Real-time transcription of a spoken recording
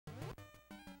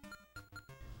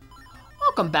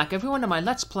Welcome back everyone to my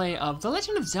Let's Play of The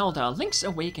Legend of Zelda, Link's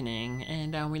Awakening.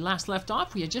 And we last left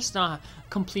off, we had just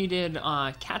completed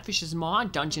Catfish's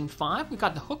Mod, Dungeon 5. We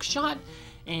got the hook shot,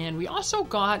 and we also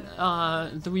got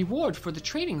the reward for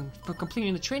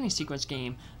completing the training sequence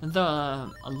game,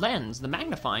 the lens, the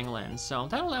magnifying lens. So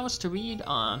that'll allow us to read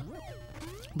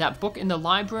that book in the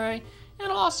library,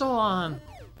 and also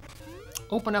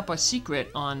open up a secret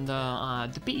on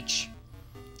the beach.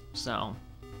 So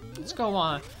let's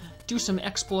go do some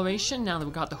exploration now that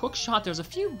we got the hook shot. There's a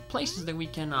few places that we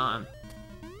can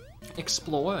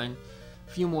explore and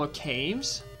a few more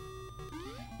caves.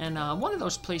 And one of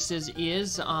those places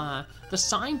is the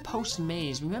signpost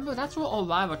maze. Remember, that's where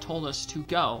Olira told us to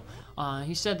go.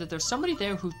 He said that there's somebody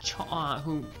there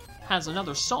who has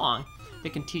another song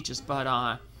that can teach us,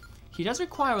 but he does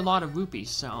require a lot of rupees,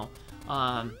 so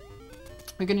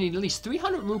we're gonna need at least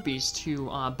 300 rupees to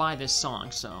buy this song.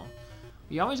 So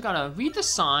we always gotta read the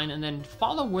sign and then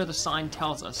follow where the sign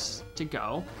tells us to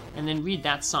go, and then read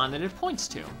that sign that it points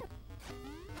to.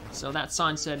 So that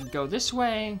sign said go this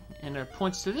way, and it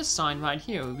points to this sign right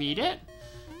here. Read it.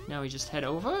 Now we just head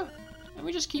over, and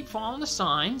we just keep following the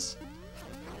signs.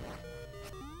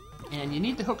 And you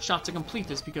need the hook shot to complete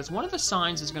this, because one of the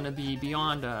signs is gonna be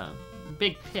beyond a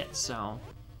big pit, so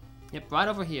yep, right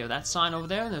over here, that sign over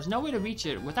there, there's no way to reach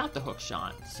it without the hook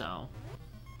shot, so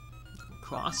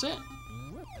cross it.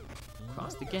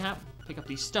 Cross the gap, pick up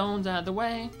these stones out of the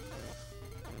way.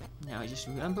 Now just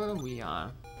remember, we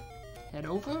head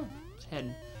over,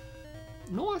 head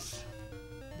north.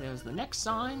 There's the next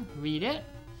sign, read it.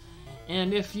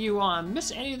 And if you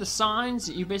miss any of the signs,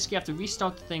 you basically have to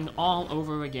restart the thing all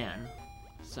over again.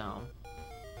 So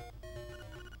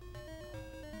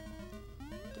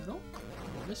go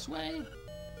this way.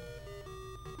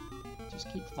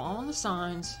 Just keep following the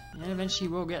signs, and eventually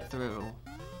we'll get through.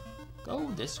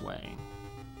 Go this way.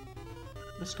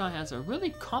 This guy has a really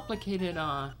complicated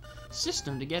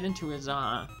system to get into his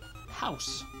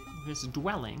house, his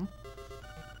dwelling.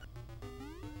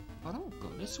 But don't go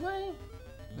this way.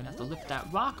 We're gonna have to lift that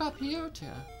rock up here to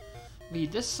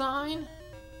read this sign.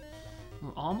 We're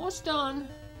almost done.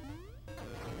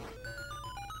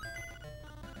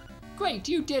 Great,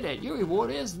 you did it! Your reward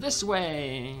is this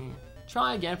way!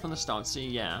 Try again from the start. See,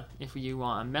 yeah, if you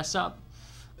mess up.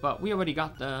 But we already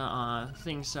got the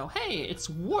thing, so hey, it's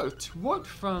Wart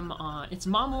from, it's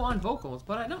Mamu on vocals,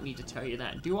 but I don't need to tell you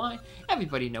that, do I?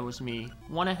 Everybody knows me.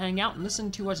 Wanna hang out and listen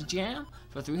to us jam?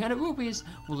 For 300 rupees,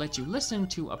 we'll let you listen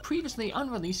to a previously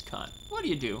unreleased cut. What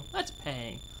do? Let's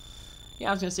pay. Yeah,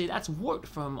 I was gonna say, that's Wart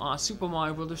from Super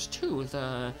Mario Bros. 2,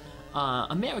 the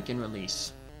American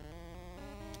release,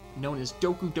 known as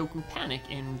Doku Doku Panic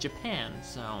in Japan,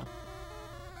 so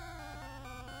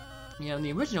yeah,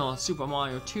 the original Super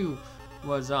Mario 2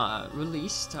 was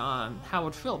released.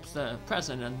 Howard Phillips, the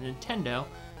president of Nintendo,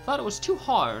 thought it was too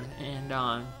hard,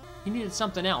 and he needed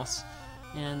something else.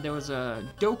 And there was a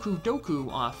Doku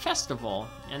Doku festival,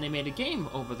 and they made a game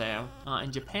over there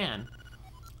in Japan.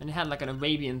 And it had like an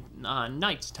Arabian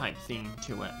Nights type theme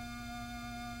to it.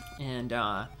 And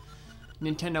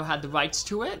Nintendo had the rights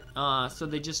to it, so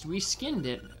they just reskinned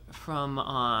it from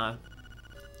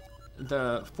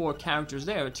the 4 characters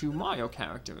there to Mario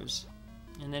characters,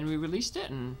 and then we released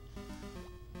it, and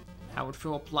Howard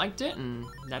Phillips liked it, and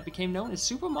that became known as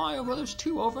Super Mario Bros.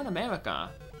 2 over in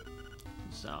America.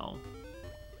 So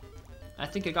I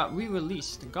think it got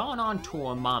re-released, gone on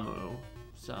tour, Mamu.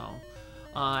 So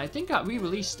I think it got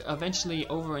re-released eventually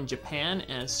over in Japan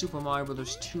as Super Mario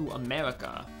Bros. 2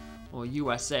 America, or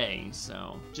USA.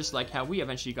 So just like how we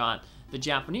eventually got the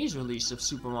Japanese release of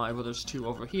Super Mario Bros. 2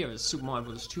 over here is Super Mario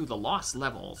Bros. 2 The Lost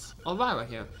Levels. Olira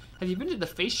here. Have you been to the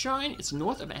Face Shrine? It's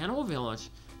north of Animal Village.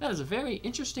 That is a very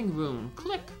interesting rune.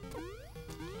 Click.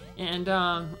 And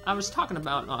I was talking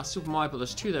about Super Mario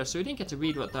Bros. 2 there, so we didn't get to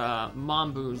read what the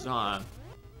Mambu's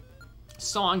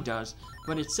song does,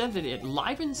 but it said that it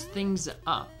livens things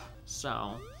up.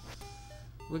 So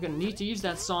we're going to need to use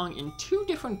that song in 2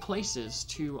 different places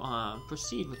to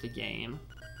proceed with the game.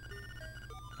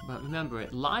 But remember,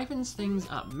 it livens things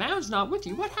up. Mao's not with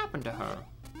you. What happened to her?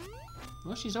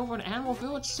 Well, she's over at Animal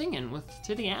Village singing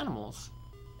to the animals.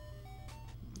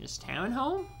 Is Taran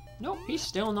home? Nope, he's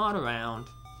still not around.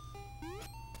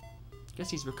 Guess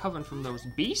he's recovering from those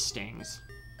bee stings.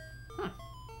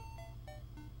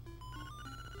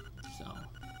 So,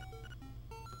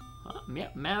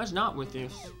 yep, Mao's not with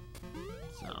us.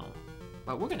 So,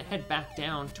 but we're gonna head back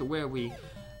down to where we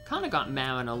kind of got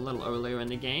Marin a little earlier in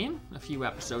the game, a few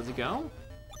episodes ago.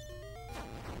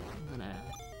 I'm gonna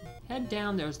head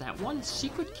down. There's that one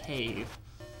secret cave.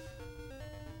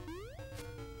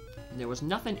 There was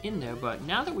nothing in there, but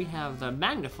now that we have the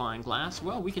magnifying glass,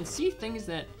 well, we can see things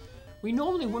that we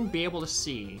normally wouldn't be able to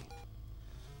see.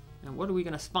 And what are we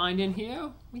gonna find in here?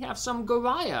 We have some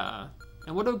Goraya.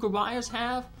 And what do Gorayas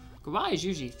have? Gorayas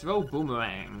usually throw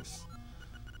boomerangs.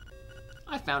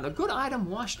 I found a good item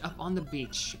washed up on the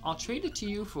beach. I'll trade it to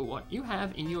you for what you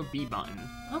have in your B button.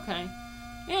 Okay.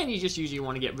 And you just usually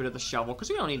want to get rid of the shovel, because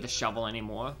we don't need the shovel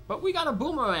anymore. But we got a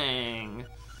boomerang!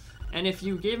 And if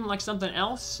you gave him like something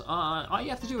else, all you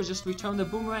have to do is just return the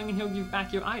boomerang and he'll give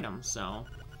back your item. So,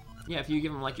 yeah, if you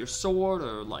give him like your sword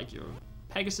or like your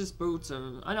Pegasus boots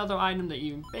or another item that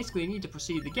you basically need to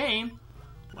proceed the game,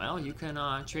 well, you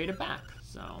can trade it back.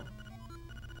 So,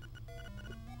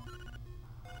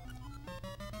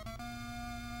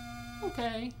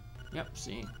 okay. Yep,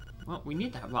 see. Well, we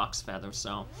need that Rock's Feather,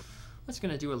 so let's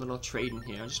gonna do a little trading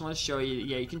here. I just want to show you,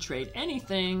 yeah, you can trade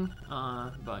anything,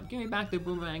 but give me back the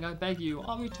boomerang, I beg you.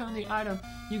 I'll return the item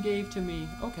you gave to me.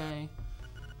 Okay.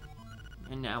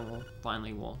 And now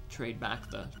we'll trade back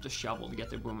the shovel to get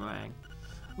the boomerang.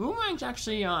 Boomerang's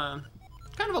actually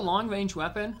kind of a long-range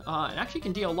weapon. It actually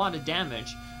can deal a lot of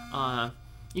damage.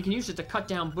 You can use it to cut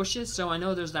down bushes, so I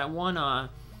know there's that one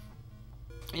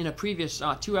in a previous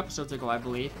 2 episodes ago, I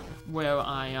believe, where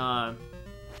I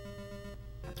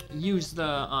used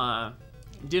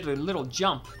did a little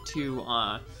jump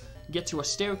to get to a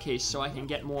staircase so I can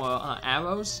get more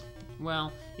arrows.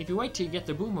 Well, if you wait till you get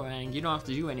the boomerang, you don't have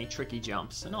to do any tricky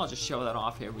jumps. And I'll just show that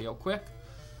off here real quick.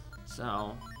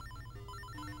 So,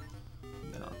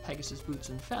 got our Pegasus boots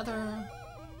and feather.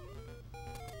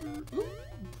 Oop,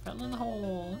 fell in the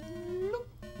hole. Loop.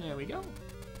 There we go.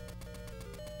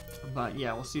 But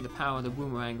yeah, we'll see the power of the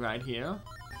boomerang right here.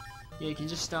 Yeah, you can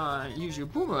just use your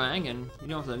boomerang, and you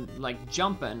don't have to like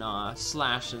jump and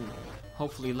slash and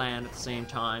hopefully land at the same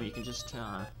time. You can just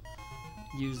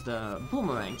use the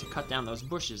boomerang to cut down those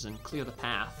bushes and clear the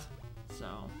path. So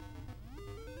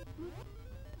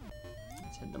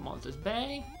let's head to Martha's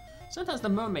Bay. Sometimes the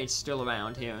mermaid's still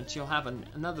around here, and she'll have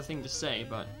another thing to say,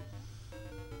 but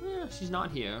she's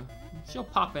not here. She'll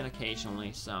pop in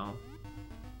occasionally, so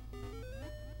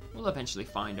we'll eventually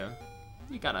find her.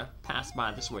 We gotta pass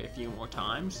by this way a few more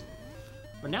times.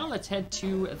 But now let's head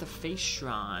to the Face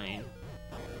Shrine.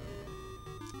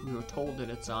 We were told that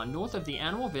it's north of the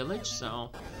Animal Village,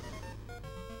 so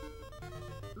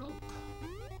look,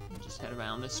 we'll just head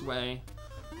around this way.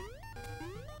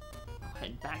 I'll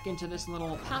head back into this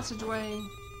little passageway.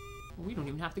 Well, we don't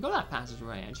even have to go that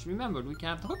passageway. I just remembered we can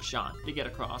have the hook shot to get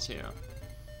across here.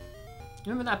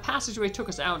 Remember that passageway took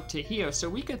us out to here, so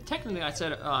we could technically, I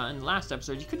said in the last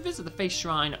episode, you could visit the Face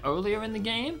Shrine earlier in the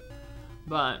game,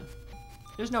 but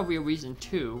there's no real reason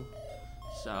to,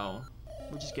 so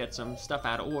we'll just get some stuff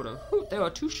out of order. Ooh, there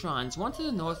are 2 shrines, one to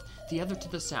the north, the other to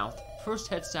the south. First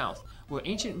head south, where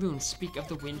ancient runes speak of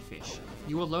the windfish.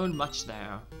 You will learn much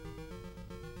there.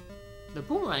 The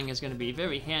boomerang is going to be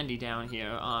very handy down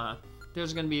here.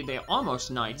 There's going to be the almost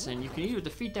knights, and you can either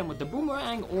defeat them with the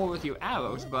boomerang or with your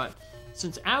arrows, but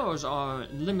since arrows are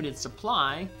limited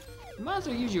supply, you might as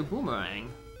well use your boomerang.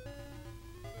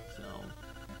 So,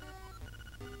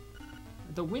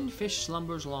 the windfish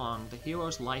slumbers long, the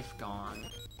hero's life gone.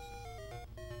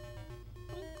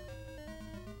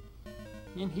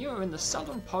 And here in the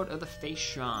southern part of the Face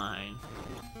Shrine,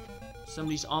 some of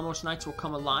these almost knights will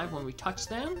come alive when we touch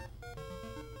them.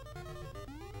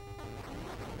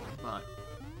 But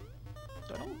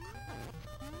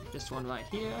this one right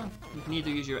here, you can either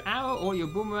use your arrow or your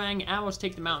boomerang. Arrows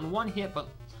take them out in 1 hit, but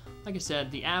like I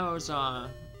said, the arrows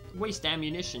waste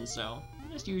ammunition, so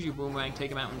just use your boomerang, take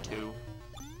them out in 2.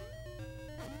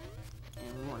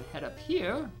 And we want to head up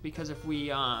here, because if we,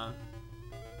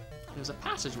 there's a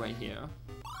passageway here.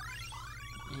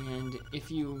 And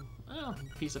if you,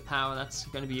 piece of power that's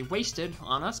going to be wasted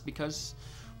on us, because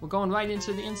we're going right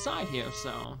into the inside here,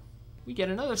 so we get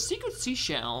another secret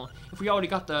seashell. If we already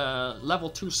got the level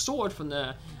 2 sword from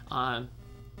the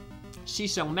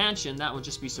seashell mansion, that would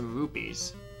just be some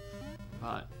rupees.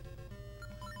 But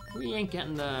we ain't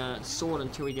getting the sword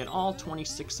until we get all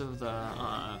 26 of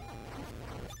the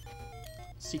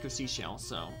secret seashells,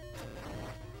 so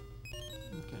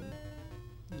we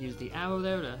can use the arrow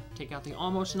there to take out the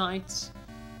almost knights.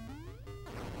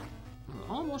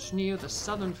 We're almost near the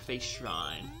southern Face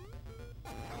Shrine.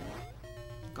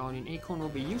 Guardian Acorn will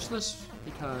be useless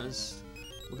because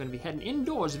we're going to be heading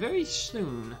indoors very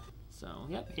soon. So,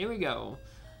 yep, here we go.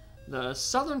 The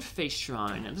Southern Face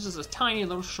Shrine. And this is a tiny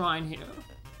little shrine here.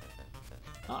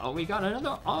 Uh-oh, we got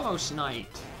another almost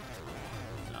knight.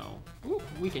 So, ooh,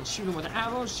 we can shoot him with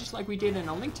arrows just like we did in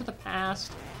A Link to the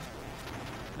Past.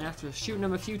 After shooting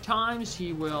him a few times,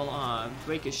 he will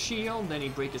break his shield, then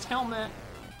he'd break his helmet.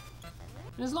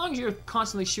 And as long as you're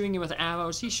constantly shooting him with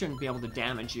arrows, he shouldn't be able to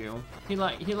damage you. He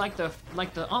like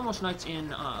the almost knights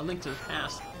in A Link to the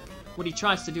Past. What he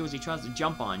tries to do is he tries to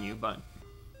jump on you, but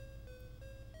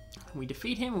we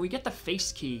defeat him and we get the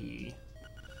face key.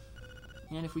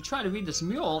 And if we try to read this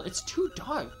mural, it's too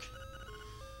dark.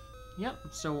 Yep,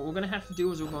 so what we're going to have to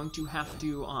do is we're going to have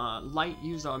to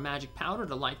use our magic powder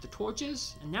to light the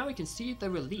torches. And now we can see the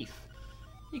relief.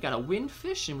 We got a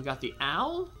windfish and we got the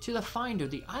owl. To the finder,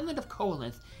 the island of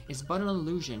Koalinth is but an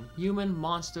illusion. Human,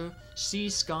 monster, sea,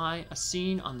 sky, a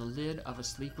scene on the lid of a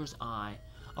sleeper's eye.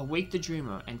 Awake the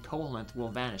dreamer and Koalinth will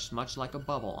vanish much like a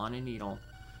bubble on a needle.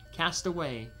 Cast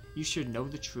away, you should know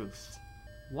the truth.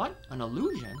 What? An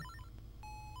illusion?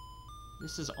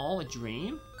 This is all a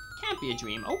dream? Can't be a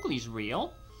dream. Oakley's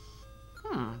real.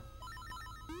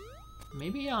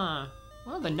 Maybe,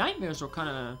 well, the nightmares were kind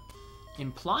of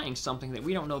implying something that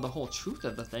we don't know the whole truth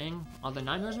of the thing. Are the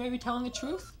nightmares maybe telling the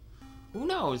truth? Who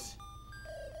knows?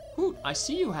 Hoot, I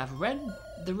see you have read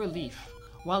the relief.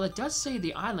 While it does say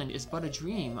the island is but a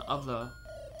dream of the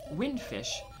windfish,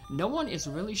 no one is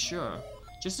really sure.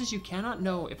 Just as you cannot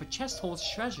know if a chest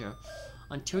holds treasure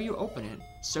until you open it,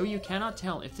 so you cannot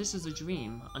tell if this is a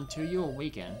dream until you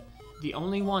awaken. The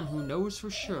only one who knows for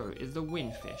sure is the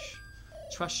windfish.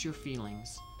 Trust your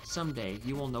feelings. Someday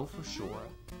you will know for sure.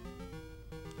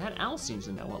 That owl seems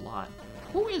to know a lot.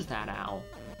 Who is that owl?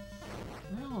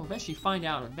 Well, we'll eventually find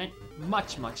out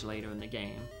much, much later in the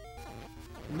game.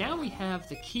 Now we have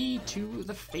the key to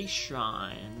the Face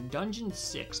Shrine, Dungeon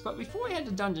 6. But before we head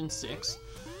to Dungeon 6,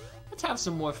 let's have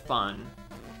some more fun.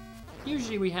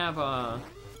 Usually we have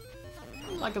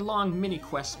like a long mini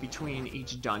quest between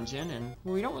each dungeon, and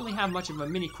we don't really have much of a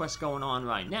mini quest going on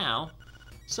right now.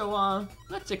 So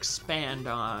let's expand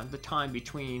the time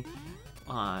between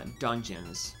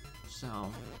dungeons.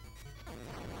 So,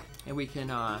 and we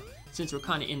can, since we're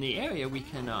kind of in the area, we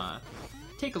can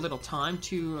take a little time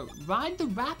to ride the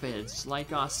rapids, like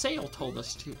Sale told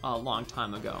us to a long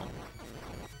time ago.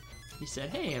 He said,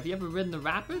 hey, have you ever ridden the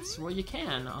rapids? Well, you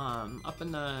can, up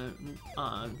in the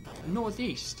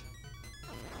northeast.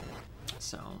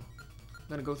 So, I'm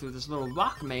gonna go through this little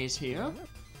rock maze here.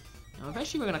 Now,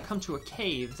 eventually we're gonna come to a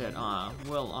cave that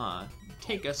will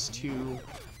take us to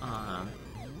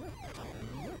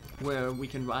where we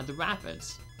can ride the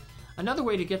rapids. Another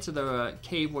way to get to the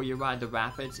cave where you ride the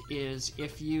rapids is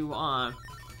if you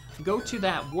go to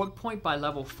that warp point by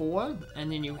level 4,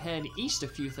 and then you head east a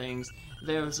few things,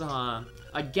 there's a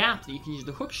gap that you can use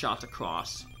the hook shot to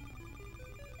cross.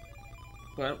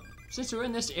 But since we're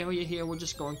in this area here, we're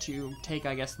just going to take,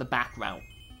 I guess, the back route.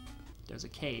 There's a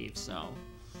cave, so...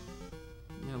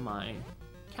 You know, my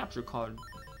capture card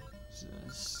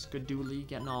skadoodly,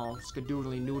 getting all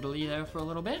skadoodly noodly there for a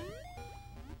little bit.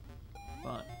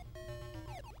 But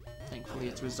thankfully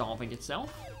it's resolving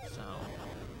itself, so...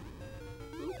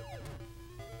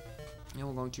 And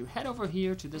we're going to head over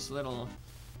here to this little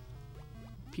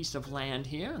piece of land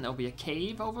here, and there'll be a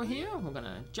cave over here. We're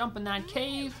gonna jump in that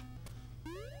cave,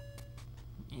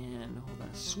 and we're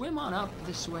gonna swim on up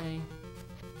this way.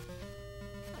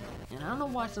 And I don't know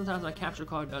why sometimes my capture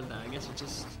card does that. I guess it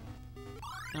just...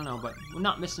 I don't know, but we're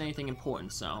not missing anything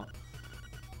important, so...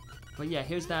 But yeah,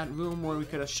 here's that room where we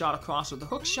could have shot across with the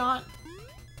hook shot.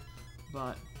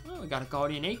 But, well, we got a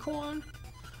Guardian Acorn.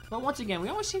 But once again, we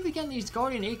always seem to get these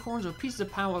Guardian Acorns or pieces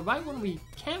of power right when we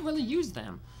can't really use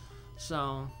them.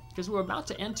 So, because we're about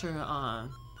to enter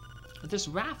this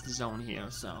raft zone here,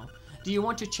 so... Do you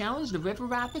want to challenge the river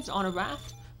rapids on a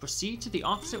raft? Proceed to the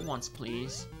opposite once,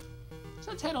 please. So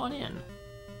let's head on in.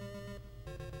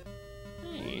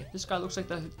 Hey, this guy looks like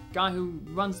the guy who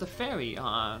runs the ferry,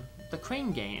 the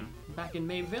crane game, back in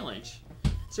May Village.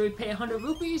 So we pay 100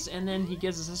 rupees, and then he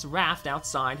gives us this raft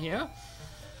outside here.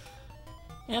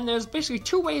 And there's basically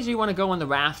two ways you want to go on the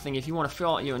raft thing if you want to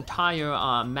fill out your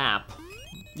entire map.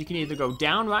 You can either go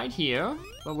down right here,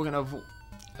 but we're gonna...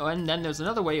 And then there's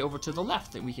another way over to the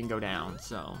left that we can go down.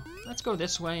 So let's go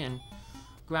this way and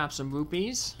grab some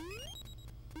rupees.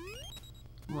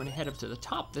 We're going to head up to the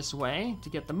top this way to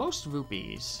get the most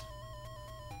rupees.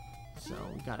 So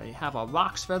we gotta have our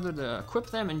rocks feather to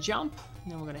equip them and jump.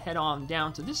 And then we're gonna head on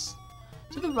down to this,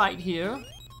 to the right here.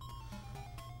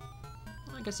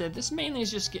 Like I said, this mainly is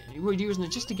just we're using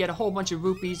it just to get a whole bunch of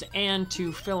rupees and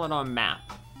to fill out our map.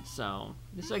 So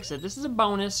this, like I said, this is a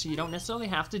bonus. So you don't necessarily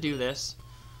have to do this,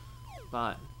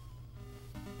 but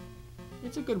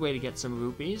it's a good way to get some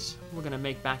rupees. We're gonna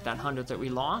make back that 100 that we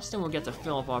lost, and we'll get to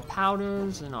fill up our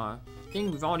powders and our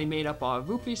thing. We've already made up our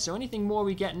rupees, so anything more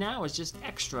we get now is just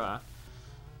extra.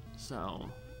 So,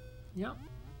 yep.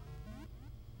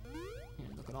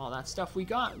 at all that stuff we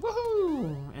got.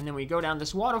 Woohoo! And then we go down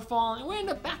this waterfall and we end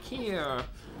up back here.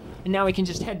 And now we can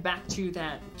just head back to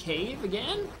that cave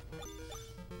again.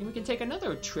 And we can take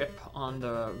another trip on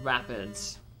the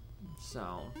rapids.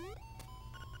 So,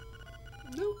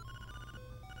 nope.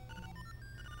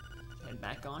 Head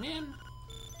back on in.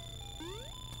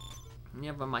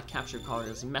 Yeah, but my capture card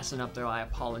is messing up there. I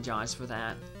apologize for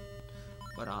that.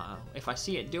 But if I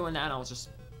see it doing that, I'll just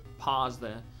pause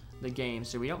the game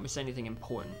so we don't miss anything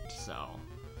important. So,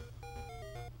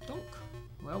 donk.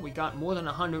 Well, we got more than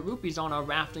 100 rupees on our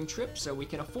rafting trip, so we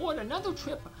can afford another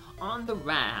trip on the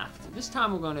raft. This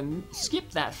time we're going to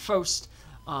skip that first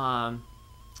waterfall,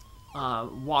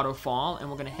 and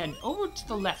we're going to head over to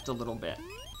the left a little bit.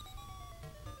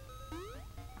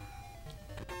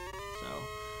 So,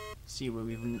 see where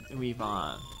we've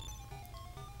got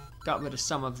rid of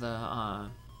some of the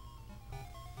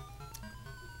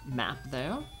map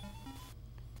there.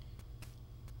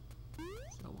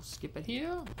 So we'll skip it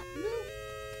here.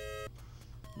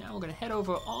 Now we're going to head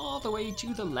over all the way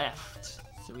to the left.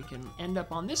 So we can end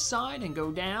up on this side and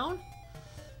go down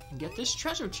and get this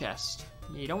treasure chest.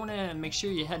 You don't want to make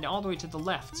sure you head all the way to the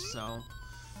left, so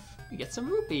we get some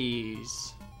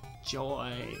rupees.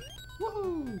 Joy.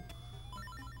 Woohoo!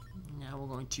 Now we're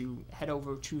going to head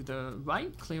over to the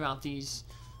right, clear out these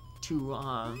two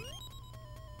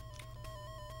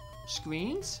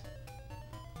screens.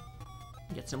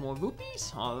 Get some more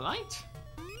rupees, alright.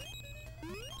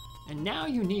 And now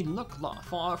you need look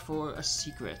far for a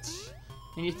secret.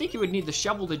 And you think you would need the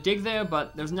shovel to dig there,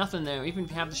 but there's nothing there. Even if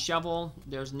you have the shovel,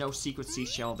 there's no secret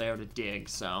seashell there to dig,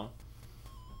 so...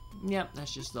 Yep,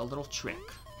 that's just a little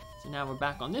trick. So now we're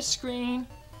back on this screen.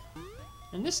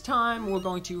 And this time we're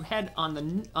going to head on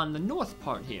the north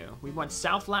part here. We went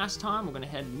south last time, we're going to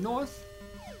head north.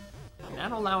 And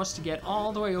that'll allow us to get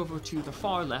all the way over to the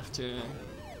far left to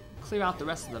clear out the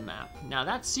rest of the map. Now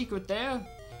that secret there,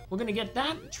 we're going to get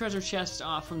that treasure chest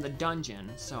from the dungeon.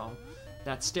 So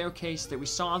that staircase that we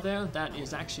saw there, that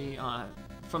is actually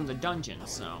from the dungeon,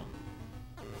 so...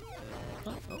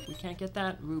 Oh, we can't get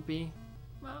that rupee.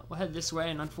 Well, we'll head this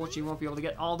way, and unfortunately we won't be able to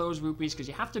get all those rupees because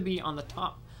you have to be on the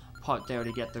top part there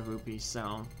to get the rupees,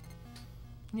 so...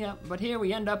 Yeah, but here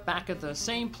we end up back at the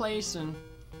same place, and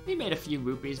we made a few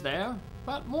rupees there.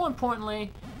 But more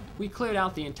importantly, we cleared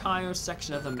out the entire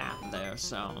section of the map there,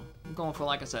 so... I'm going for,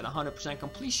 like I said, 100%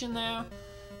 completion there,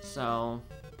 so...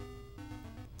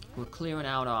 We're clearing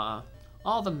out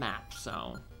all the maps,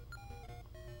 so...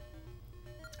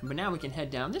 But now we can head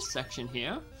down this section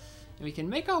here, and we can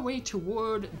make our way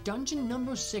toward dungeon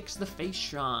number 6, the Face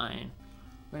Shrine.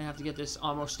 We're gonna have to get this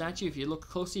Armor statue. If you look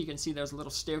closely, you can see there's a little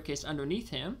staircase underneath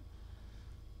him.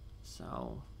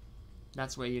 So,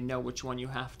 that's where you know which one you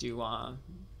have to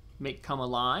make come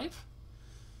alive.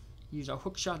 Use our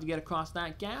hook shot to get across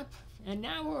that gap. And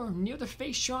now we're near the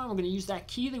Face Shrine. We're gonna use that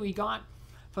key that we got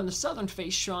from the Southern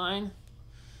Face Shrine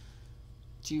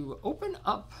to open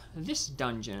up this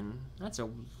dungeon. That's a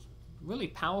really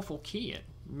powerful key. It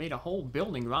made a whole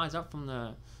building rise up from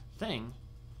the thing.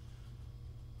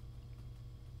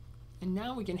 And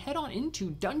now we can head on into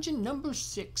dungeon number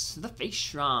 6, the Face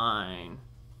Shrine.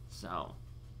 So,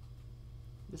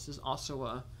 this is also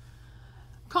a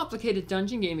complicated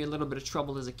dungeon. Gave me a little bit of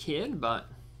trouble as a kid, but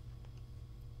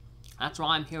that's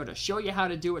why I'm here to show you how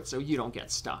to do it so you don't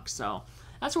get stuck. So,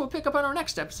 that's what we'll pick up on our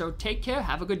next episode. Take care.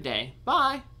 Have a good day.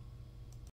 Bye.